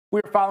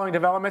We're following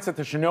developments at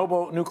the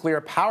Chernobyl nuclear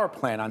power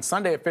plant. On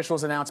Sunday,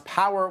 officials announced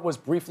power was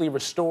briefly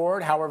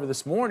restored. However,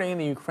 this morning,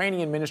 the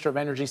Ukrainian Minister of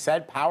Energy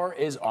said power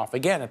is off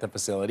again at the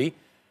facility.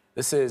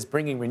 This is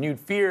bringing renewed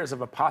fears of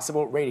a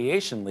possible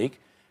radiation leak.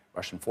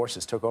 Russian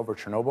forces took over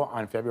Chernobyl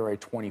on February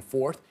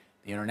 24th.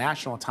 The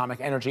International Atomic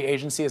Energy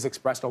Agency has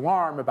expressed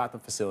alarm about the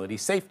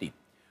facility's safety.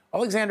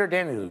 Oleksandr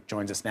Danylyuk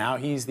joins us now.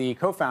 He's the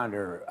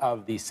co-founder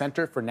of the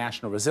Center for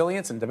National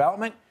Resilience and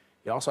Development.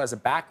 He also has a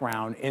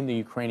background in the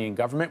Ukrainian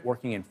government,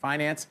 working in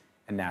finance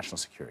and national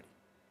security.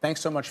 Thanks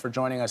so much for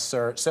joining us,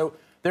 sir. So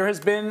there has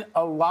been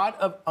a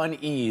lot of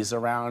unease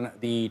around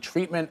the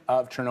treatment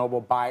of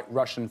Chernobyl by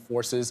Russian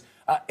forces.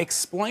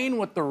 Explain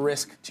what the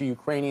risk to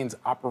Ukrainians'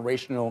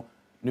 operational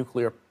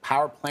nuclear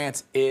power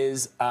plants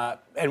is.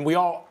 And we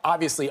all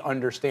obviously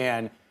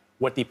understand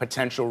what the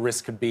potential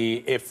risk could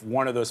be if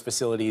one of those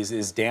facilities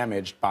is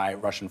damaged by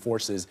Russian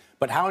forces.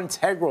 But how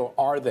integral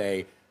are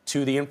they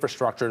to the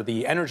infrastructure,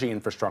 the energy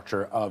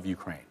infrastructure of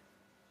Ukraine?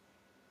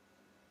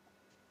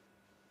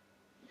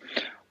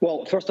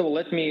 Well, first of all,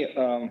 let me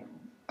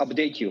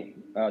update you.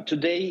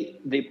 Today,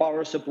 the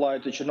power supply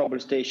to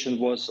Chernobyl station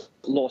was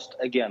lost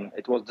again.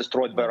 It was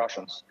destroyed by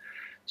Russians.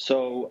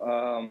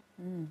 So,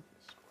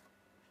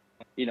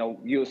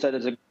 you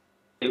said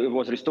it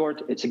was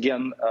restored. It's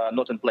again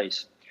not in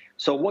place.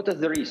 So what are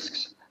the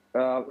risks?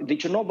 The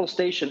Chernobyl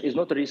station is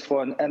not a risk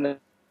for an energy,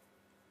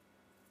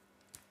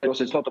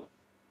 because it's not a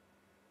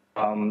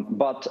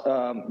but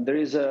there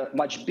is a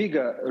much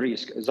bigger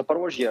risk.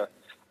 Zaporozhye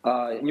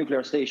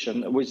nuclear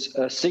station with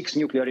 6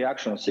 nuclear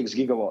reactors, 6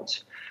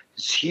 gigawatts.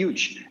 It's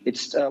huge.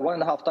 It's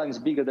 1.5 times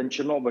bigger than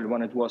Chernobyl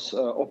when it was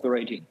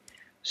operating.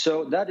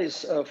 So that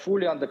is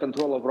fully under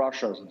control of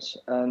Russians,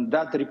 and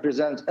that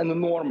represents an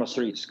enormous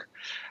risk.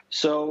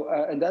 So,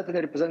 and that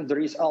represents the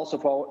risk also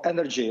for our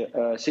energy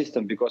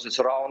system, because it's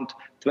around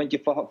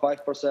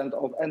 25%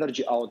 of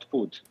energy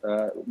output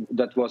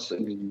that was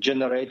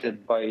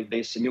generated by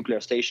this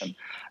nuclear station.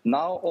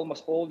 Now,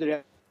 almost all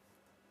the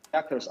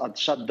reactors are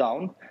shut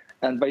down,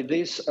 and by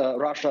this,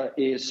 Russia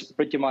is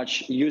pretty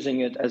much using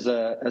it as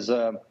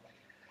a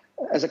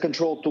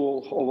control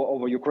tool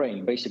over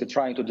Ukraine, basically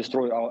trying to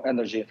destroy our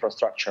energy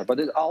infrastructure. But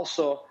it's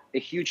also a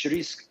huge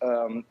risk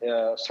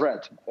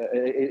threat.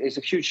 It's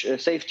a huge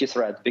safety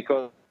threat,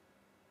 because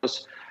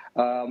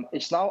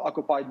it's now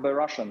occupied by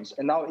Russians.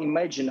 And now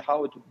imagine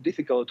how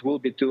difficult it will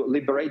be to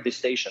liberate this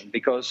station,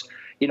 because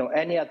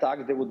any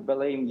attack, they would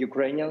blame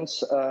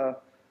Ukrainians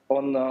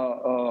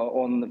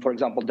on, for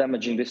example,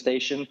 damaging the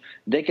station.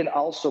 They can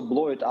also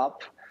blow it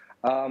up.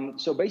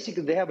 So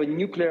basically, they have a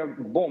nuclear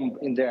bomb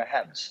in their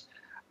hands.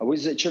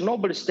 With the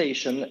Chernobyl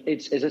station,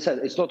 as I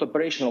said, it's not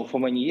operational for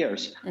many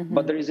years,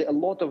 but there is a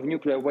lot of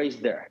nuclear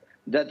waste there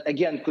that,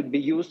 again, could be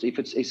used if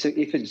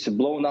it's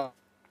blown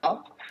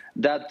up.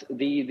 That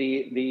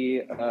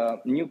the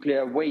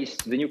nuclear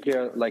waste, the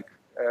nuclear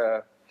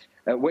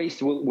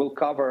waste will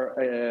cover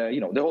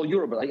the whole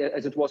Europe,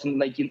 as it was in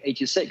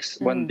 1986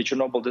 when the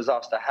Chernobyl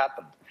disaster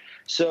happened.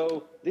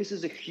 So this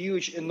is a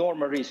huge,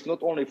 enormous risk,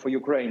 not only for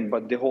Ukraine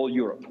but the whole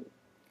Europe.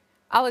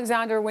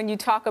 Oleksandr, when you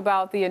talk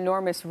about the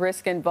enormous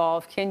risk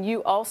involved, can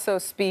you also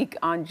speak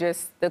on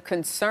just the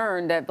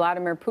concern that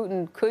Vladimir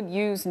Putin could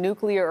use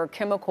nuclear or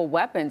chemical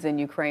weapons in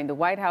Ukraine? The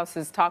White House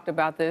has talked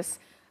about this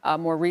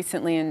more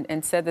recently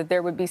and said that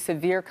there would be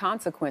severe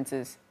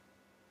consequences.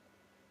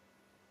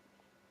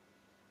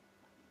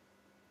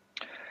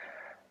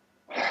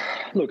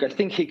 Look, I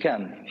think he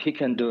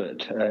can do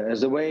it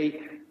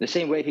the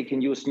same way he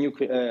can use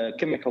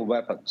chemical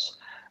weapons.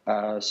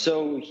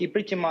 So he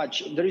pretty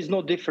much, there is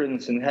no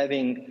difference in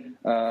having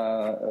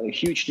a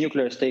huge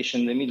nuclear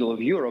station in the middle of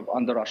Europe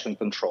under Russian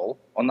control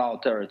on our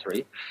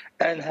territory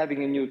and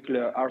having a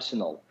nuclear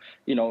arsenal.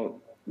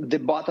 The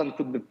button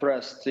could be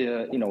pressed,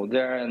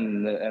 there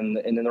and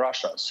in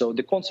Russia. So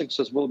the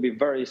consequences will be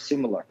very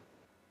similar.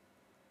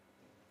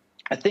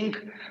 I think,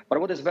 but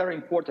what is very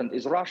important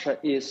is Russia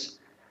is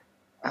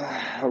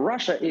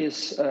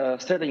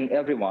threatening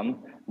everyone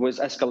with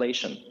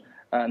escalation.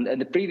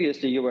 And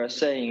previously you were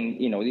saying,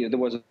 there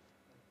was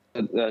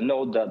a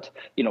note that,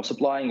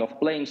 supplying of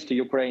planes to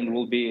Ukraine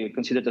will be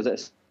considered as an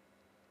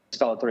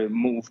escalatory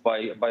move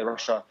by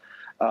Russia.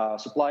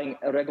 Supplying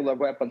regular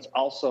weapons,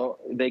 also,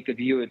 they could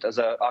view it as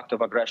an act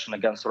of aggression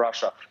against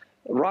Russia.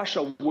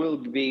 Russia will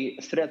be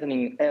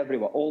threatening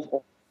everyone,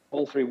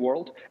 all free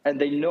world,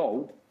 and they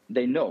know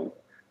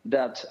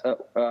that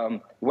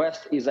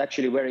West is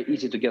actually very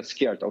easy to get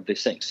scared of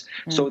these things.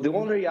 So the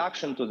only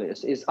reaction to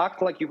this is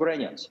act like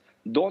Ukrainians.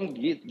 Don't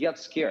get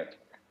scared.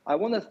 I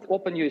want to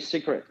open you a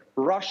secret.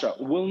 Russia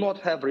will not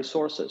have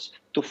resources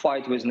to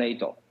fight with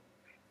NATO.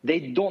 They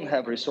don't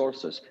have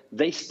resources.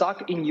 They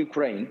stuck in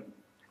Ukraine.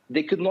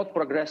 They could not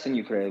progress in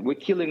Ukraine. We're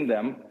killing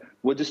them.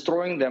 We're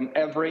destroying them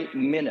every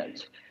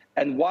minute.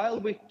 And while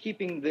we're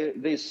keeping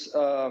this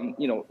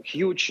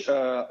huge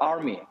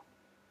army,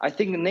 I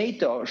think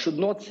NATO should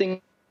not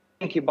think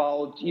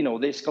about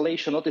the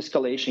escalation, not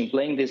escalation,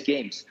 playing these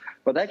games,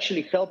 but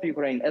actually help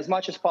Ukraine as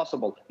much as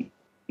possible.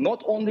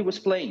 Not only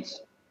with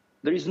planes.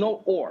 There is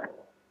no or.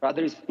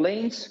 There is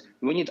planes.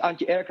 We need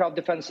anti-aircraft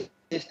defense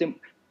system,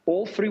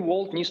 all free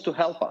world needs to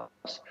help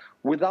us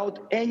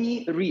without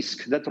any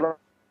risk that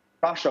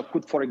Russia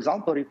could, for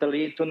example,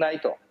 retaliate to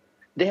NATO.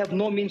 They have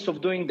no means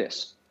of doing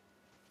this.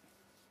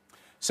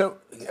 So,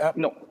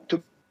 no,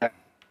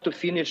 to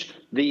finish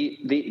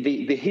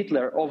the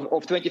Hitler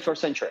of 21st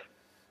century.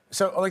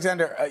 So,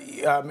 Oleksandr,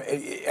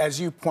 as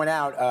you point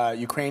out,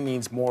 Ukraine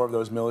needs more of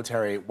those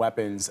military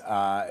weapons.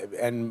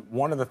 And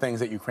one of the things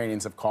that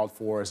Ukrainians have called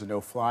for is a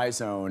no-fly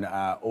zone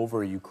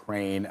over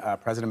Ukraine.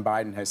 President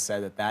Biden has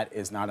said that that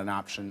is not an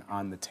option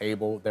on the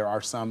table. There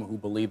are some who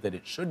believe that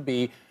it should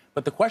be.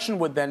 But the question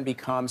would then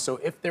become, so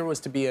if there was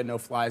to be a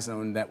no-fly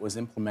zone that was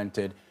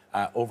implemented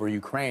over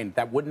Ukraine,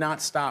 that would not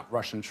stop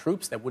Russian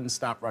troops, that wouldn't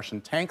stop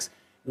Russian tanks,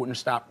 wouldn't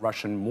stop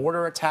Russian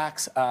mortar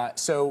attacks.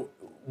 So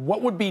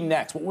what would be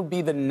next? What would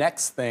be the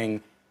next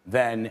thing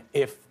then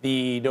if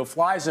the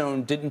no-fly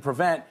zone didn't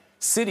prevent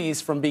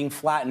cities from being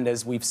flattened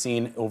as we've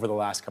seen over the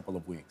last couple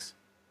of weeks?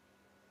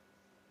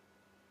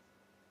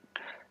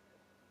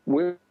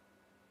 We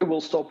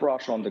will stop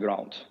Russia on the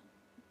ground.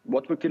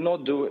 What we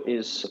cannot do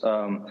is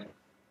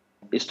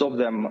stop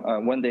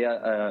them when they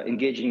are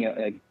engaging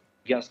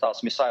against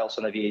us missiles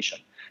and aviation.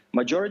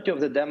 Majority of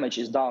the damage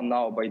is done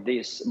now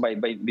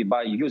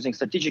by using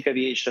strategic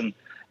aviation,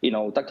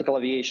 tactical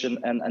aviation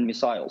and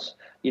missiles.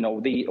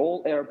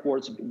 All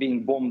airports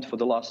being bombed for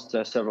the last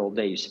several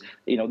days.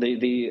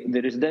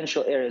 The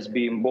residential areas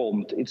being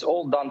bombed. It's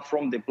all done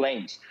from the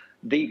planes.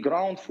 The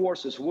ground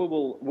forces we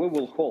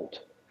will hold,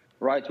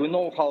 right? We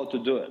know how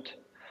to do it.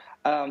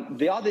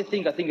 The other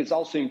thing I think is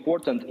also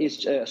important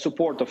is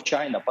support of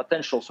China,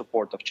 potential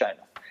support of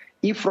China.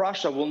 If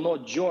Russia will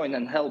not join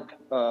and help,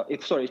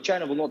 if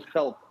China will not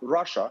help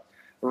Russia,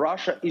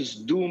 Russia is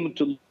doomed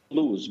to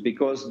lose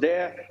because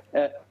their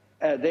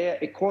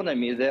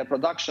economy, their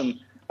production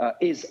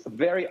is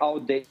very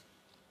outdated,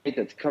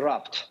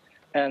 corrupt,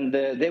 and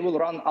they will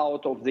run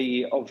out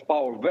of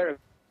power very,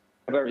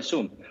 very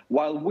soon.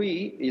 While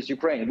we, as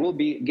Ukraine, will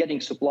be getting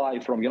supply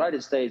from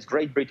United States,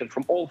 Great Britain,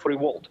 from all free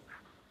world,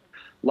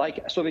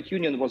 like Soviet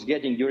Union was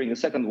getting during the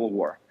Second World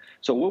War.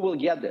 So we will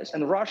get this,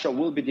 and Russia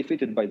will be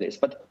defeated by this.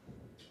 But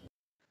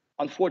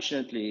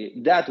unfortunately,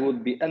 that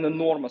would be an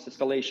enormous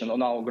escalation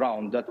on our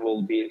ground that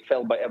will be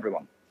felt by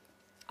everyone.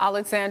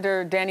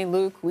 Oleksandr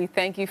Danylyuk, we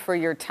thank you for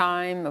your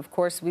time. Of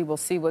course, we will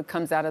see what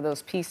comes out of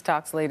those peace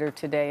talks later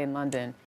today in London.